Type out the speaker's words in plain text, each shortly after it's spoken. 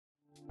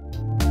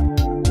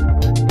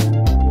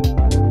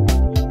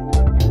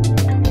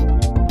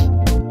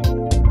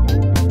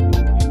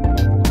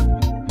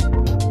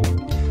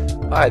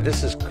Hi,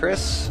 this is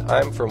Chris.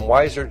 I'm from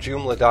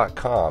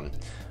wiserjoomla.com.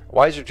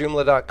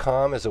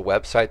 Wiserjoomla.com is a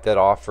website that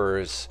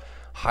offers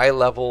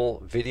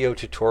high-level video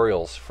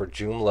tutorials for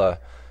Joomla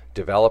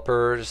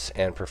developers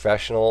and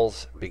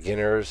professionals,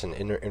 beginners, and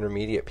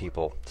intermediate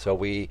people. So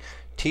we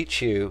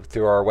teach you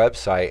through our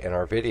website and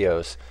our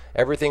videos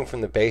everything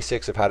from the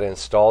basics of how to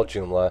install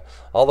Joomla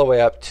all the way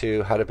up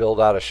to how to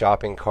build out a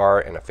shopping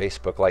cart and a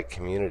Facebook-like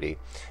community.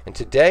 And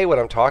today what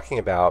I'm talking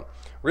about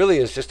really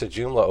is just a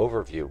Joomla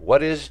overview.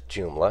 What is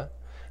Joomla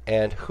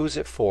and who's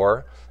it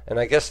for? And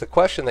I guess the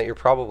question that you're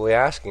probably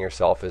asking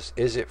yourself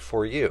is it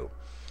for you?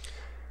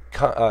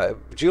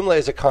 Joomla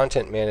is a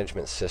content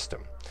management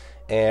system,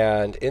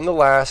 and in the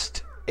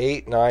last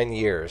 8-9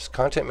 years,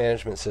 content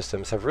management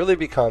systems have really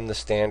become the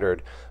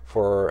standard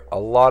for a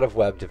lot of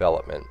web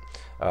development.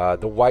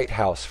 The White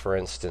House, for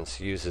instance,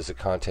 uses a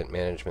content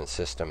management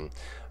system,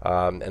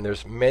 and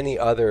there's many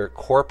other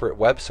corporate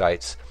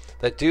websites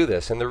that do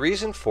this. And the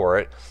reason for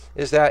it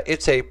is that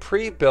it's a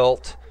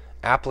pre-built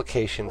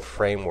application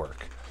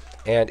framework,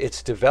 and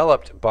it's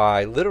developed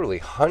by literally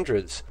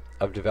hundreds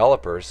of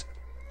developers,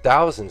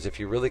 thousands if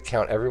you really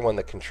count everyone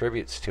that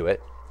contributes to it.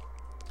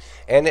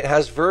 And it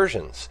has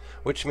versions,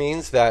 which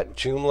means that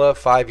Joomla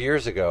 5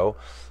 years ago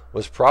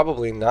was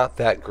probably not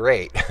that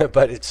great,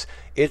 but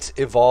it's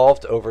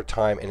evolved over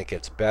time, and it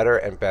gets better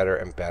and better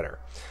and better.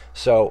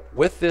 So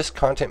with this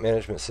content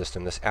management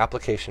system, this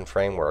application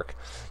framework,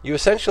 you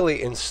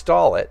essentially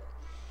install it,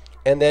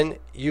 and then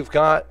you've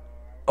got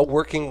a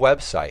working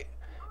website,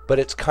 but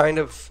it's kind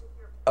of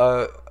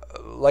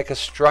like a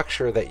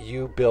structure that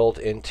you build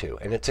into,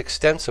 and it's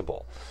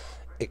extensible.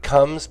 It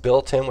comes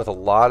built in with a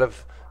lot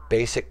of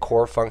basic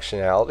core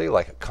functionality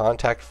like a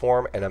contact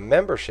form and a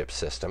membership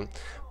system,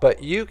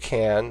 but you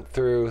can,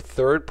 through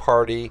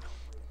third-party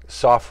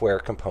software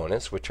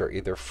components, which are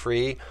either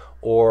free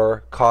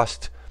or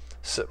cost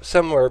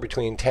somewhere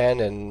between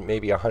 $10 and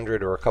maybe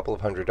 $100 or a couple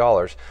of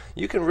 $100,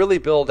 you can really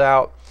build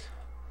out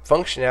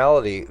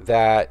functionality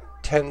that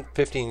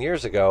 10-15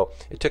 years ago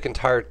it took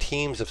entire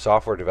teams of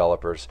software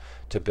developers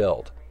to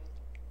build.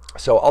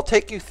 So I'll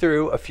take you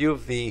through a few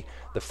of the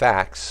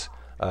facts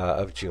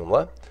of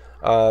Joomla.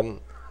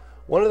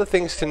 One of the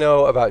things to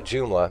know about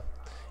Joomla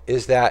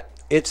is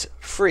that it's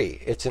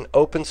free. It's an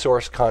open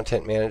source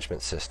content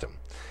management system.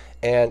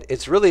 And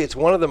it's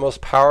one of the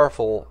most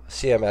powerful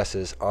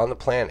CMSs on the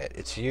planet.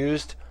 It's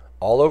used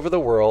all over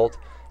the world,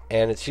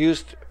 and it's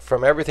used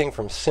from everything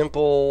from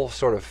simple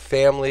sort of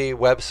family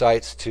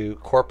websites to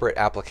corporate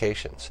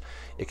applications.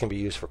 It can be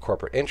used for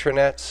corporate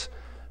intranets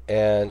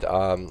and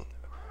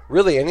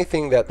really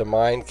anything that the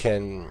mind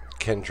can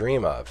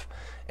dream of.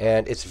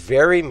 And it's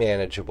very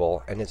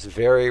manageable, and it's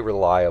very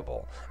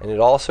reliable. And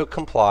it also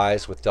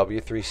complies with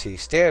W3C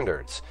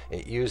standards.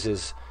 It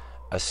uses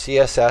a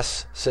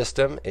CSS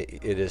system.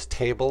 It is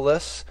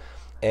tableless,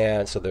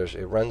 and so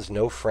it runs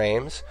no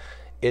frames.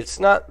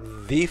 It's not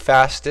the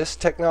fastest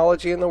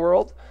technology in the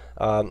world.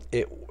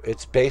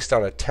 It's based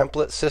on a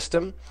template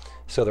system,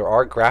 so there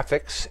are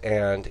graphics,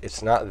 and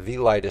it's not the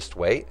lightest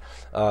weight.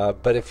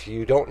 But if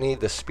you don't need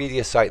the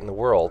speediest site in the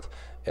world,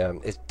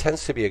 it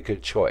tends to be a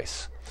good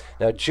choice.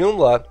 Now,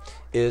 Joomla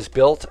is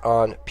built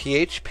on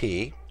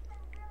PHP,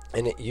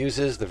 and it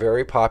uses the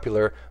very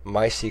popular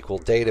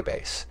MySQL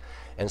database.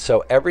 And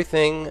so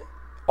everything,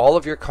 all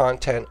of your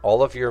content,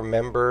 all of your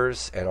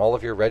members, and all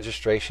of your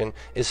registration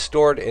is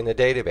stored in a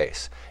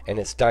database, and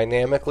it's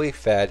dynamically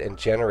fed and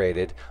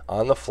generated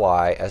on the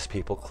fly as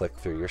people click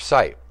through your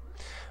site.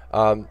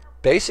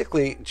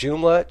 Basically,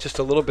 Joomla, just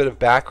a little bit of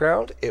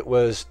background, it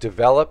was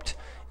developed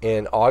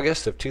in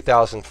August of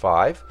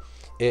 2005.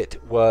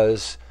 It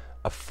was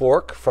a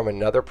fork from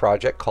another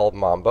project called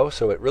Mambo,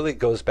 so it really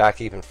goes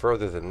back even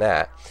further than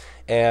that.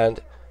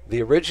 And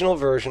the original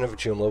version of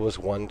Joomla was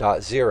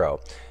 1.0.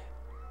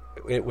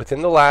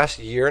 Within the last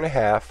year and a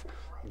half,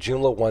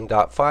 Joomla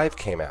 1.5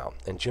 came out,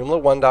 and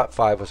Joomla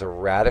 1.5 was a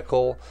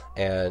radical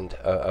and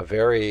a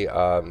very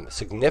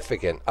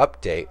significant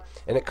update,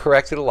 and it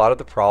corrected a lot of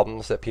the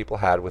problems that people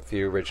had with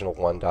the original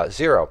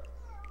 1.0.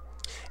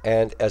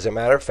 And as a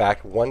matter of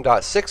fact,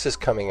 1.6 is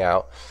coming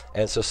out,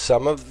 and so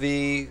some of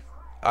the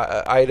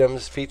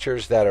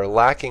features that are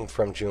lacking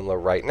from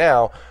Joomla right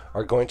now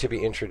are going to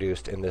be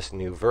introduced in this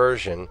new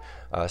version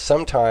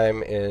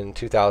sometime in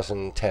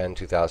 2010,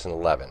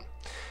 2011.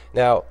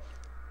 Now,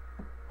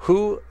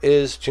 who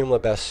is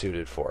Joomla best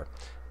suited for?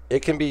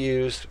 It can be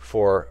used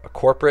for a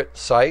corporate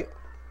site,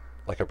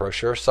 like a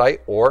brochure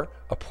site, or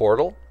a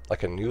portal,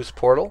 like a news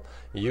portal.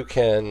 You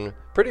can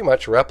pretty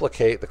much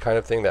replicate the kind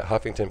of thing that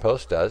Huffington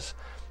Post does.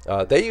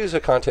 They use a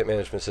content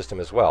management system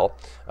as well,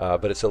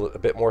 but it's a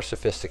bit more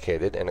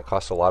sophisticated, and it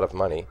costs a lot of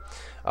money.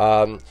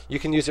 You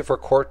can use it for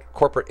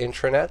corporate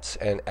intranets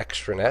and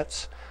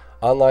extranets,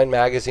 online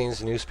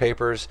magazines,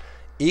 newspapers,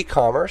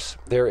 e-commerce.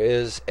 There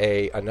is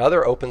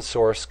another open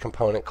source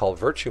component called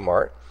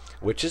VirtueMart,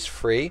 which is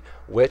free,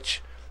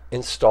 which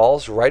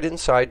installs right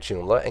inside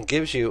Joomla and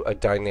gives you a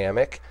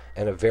dynamic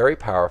and a very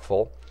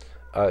powerful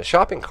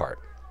shopping cart.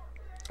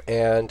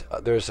 And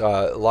there's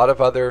a lot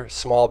of other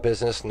small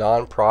business,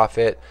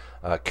 nonprofit,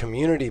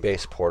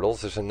 community-based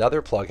portals. There's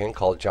another plugin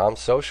called Joomla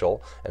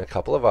Social and a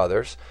couple of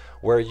others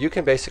where you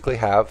can basically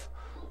have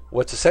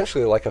what's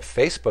essentially like a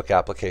Facebook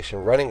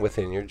application running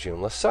within your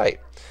Joomla site.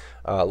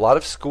 A lot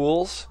of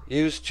schools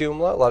use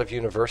Joomla, a lot of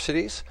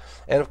universities,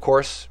 and of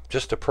course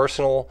just a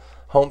personal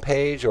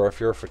homepage, or if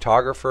you're a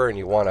photographer and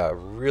you want a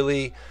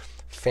really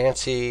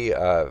fancy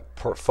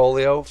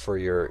portfolio for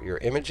your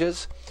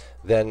images,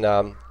 then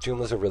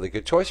Joomla is a really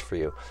good choice for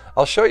you.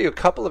 I'll show you a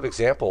couple of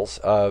examples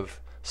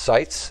of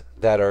sites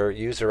that are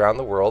used around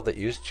the world that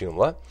use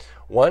Joomla.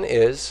 One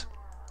is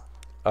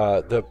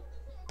the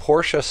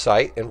Porsche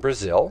site in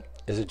Brazil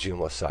is a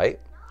Joomla site.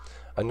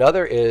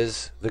 Another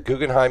is the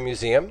Guggenheim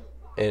Museum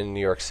in New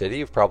York City.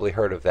 You've probably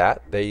heard of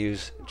that. They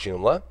use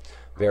Joomla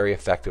very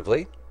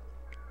effectively.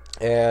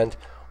 And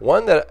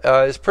one that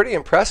is pretty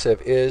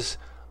impressive is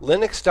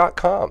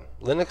Linux.com.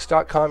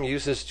 Linux.com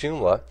uses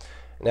Joomla.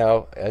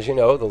 Now, as you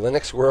know, the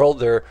Linux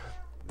world,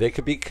 they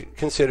could be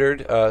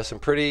considered some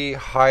pretty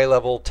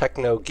high-level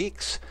techno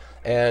geeks,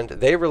 and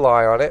they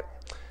rely on it,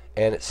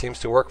 and it seems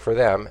to work for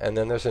them. And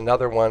then there's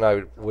another one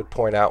I would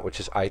point out, which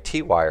is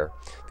ITWire.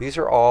 These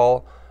are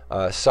all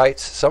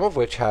sites, some of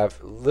which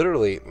have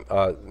literally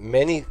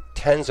many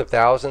tens of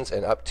thousands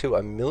and up to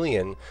 1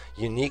 million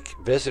unique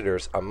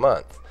visitors a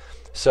month.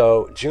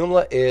 So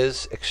Joomla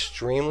is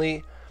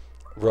extremely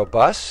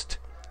robust,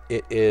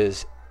 it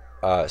is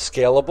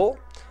scalable,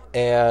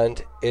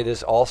 and it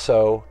is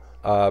also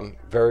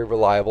very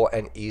reliable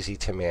and easy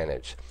to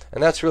manage.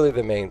 And that's really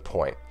the main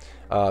point.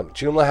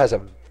 Joomla has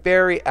a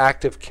very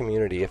active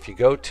community. If you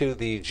go to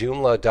the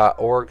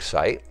joomla.org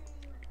site,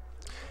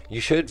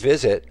 you should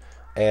visit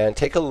and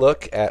take a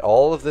look at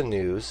all of the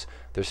news.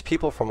 There's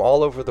people from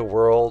all over the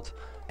world,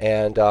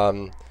 and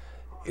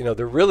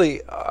there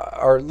really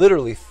are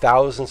literally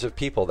thousands of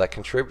people that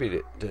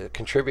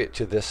contribute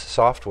to this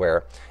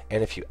software.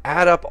 And if you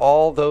add up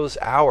all those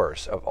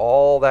hours of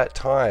all that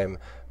time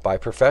by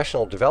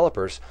professional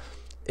developers,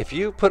 if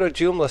you put a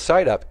Joomla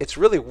site up, it's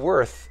really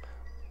worth,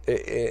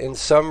 in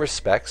some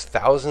respects,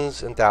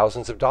 thousands and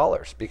thousands of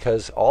dollars,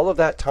 because all of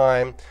that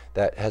time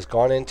that has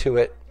gone into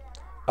it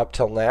up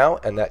till now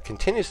and that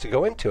continues to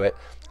go into it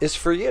is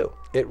for you.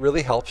 It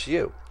really helps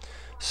you.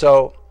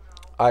 So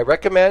I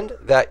recommend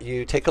that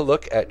you take a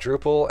look at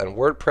Drupal and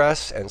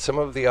WordPress and some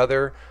of the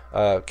other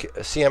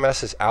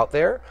CMSs out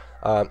there.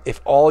 If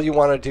all you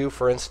want to do,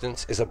 for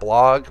instance, is a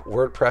blog,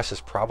 WordPress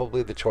is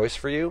probably the choice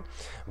for you.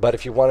 But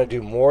if you want to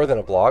do more than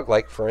a blog,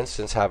 like for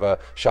instance have a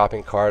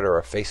shopping cart or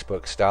a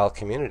Facebook style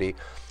community,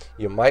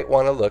 you might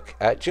want to look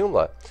at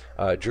Joomla.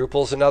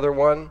 Drupal's another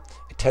one.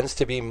 It tends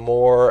to be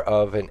more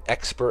of an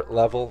expert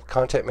level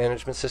content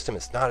management system.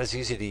 It's not as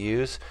easy to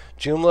use.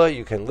 Joomla,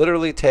 you can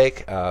literally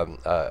take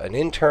an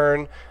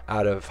intern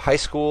out of high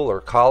school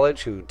or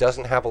college who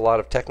doesn't have a lot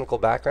of technical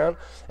background,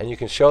 and you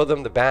can show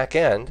them the back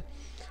end,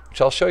 which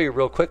I'll show you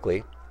real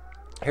quickly.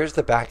 Here's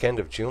the back end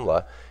of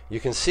Joomla. You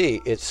can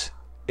see it's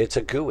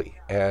a GUI,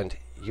 and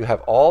you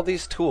have all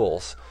these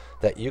tools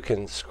that you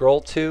can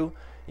scroll to.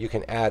 You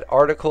can add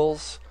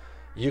articles.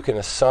 You can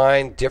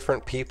assign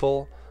different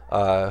people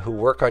who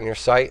work on your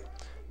site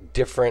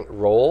different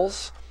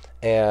roles.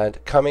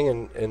 And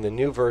coming in the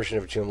new version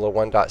of Joomla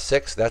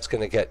 1.6, that's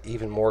going to get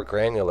even more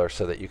granular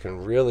so that you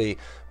can really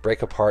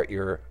break apart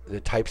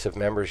the types of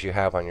members you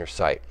have on your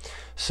site.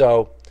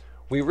 So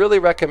we really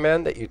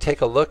recommend that you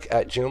take a look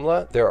at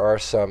Joomla. There are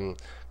some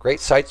great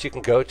sites you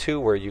can go to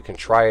where you can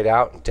try it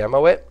out and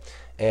demo it,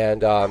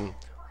 and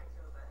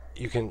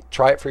you can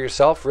try it for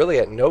yourself really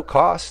at no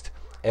cost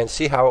and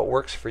see how it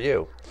works for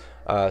you.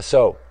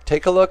 So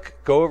take a look,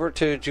 go over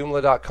to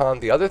joomla.com.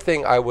 The other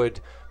thing I would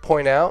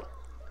point out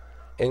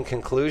in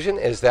conclusion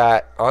is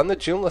that on the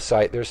Joomla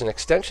site there's an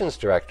extensions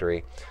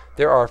directory.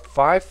 There are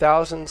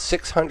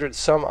 5,600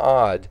 some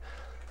odd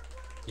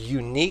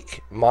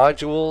unique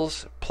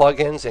modules,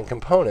 plugins, and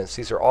components.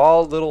 These are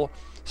all little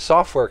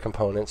software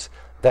components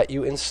that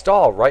you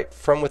install right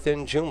from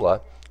within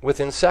Joomla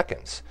within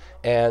seconds.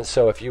 And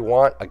so if you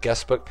want a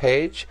guestbook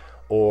page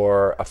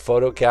or a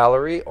photo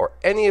gallery or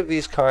any of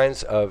these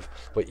kinds of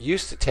what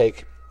used to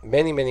take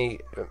many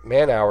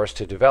man hours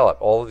to develop,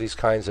 all of these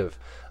kinds of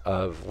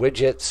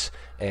widgets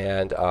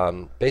and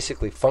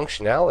basically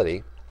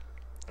functionality,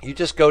 you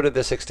just go to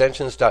this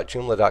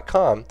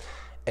extensions.joomla.com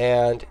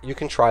and you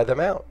can try them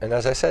out. And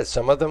as I said,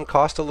 some of them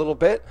cost a little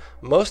bit,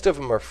 most of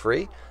them are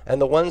free, and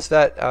the ones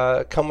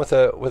that come with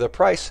a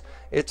price,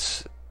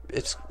 it's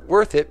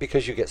worth it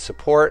because you get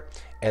support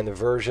and the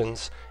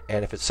versions,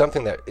 and if it's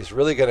something that is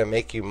really going to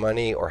make you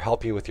money or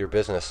help you with your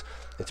business,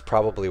 it's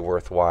probably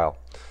worthwhile.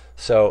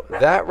 So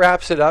that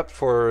wraps it up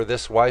for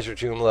this Wiser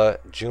Joomla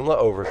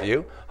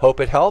overview. Hope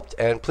it helped,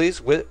 and please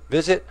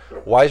visit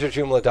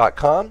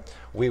wiserjoomla.com.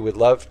 We would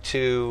love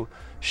to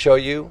show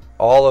you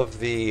all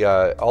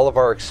of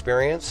our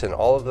experience and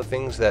all of the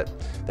things that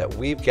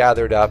we've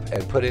gathered up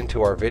and put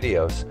into our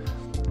videos.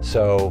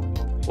 So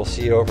we'll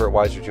see you over at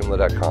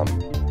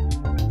wiserjoomla.com.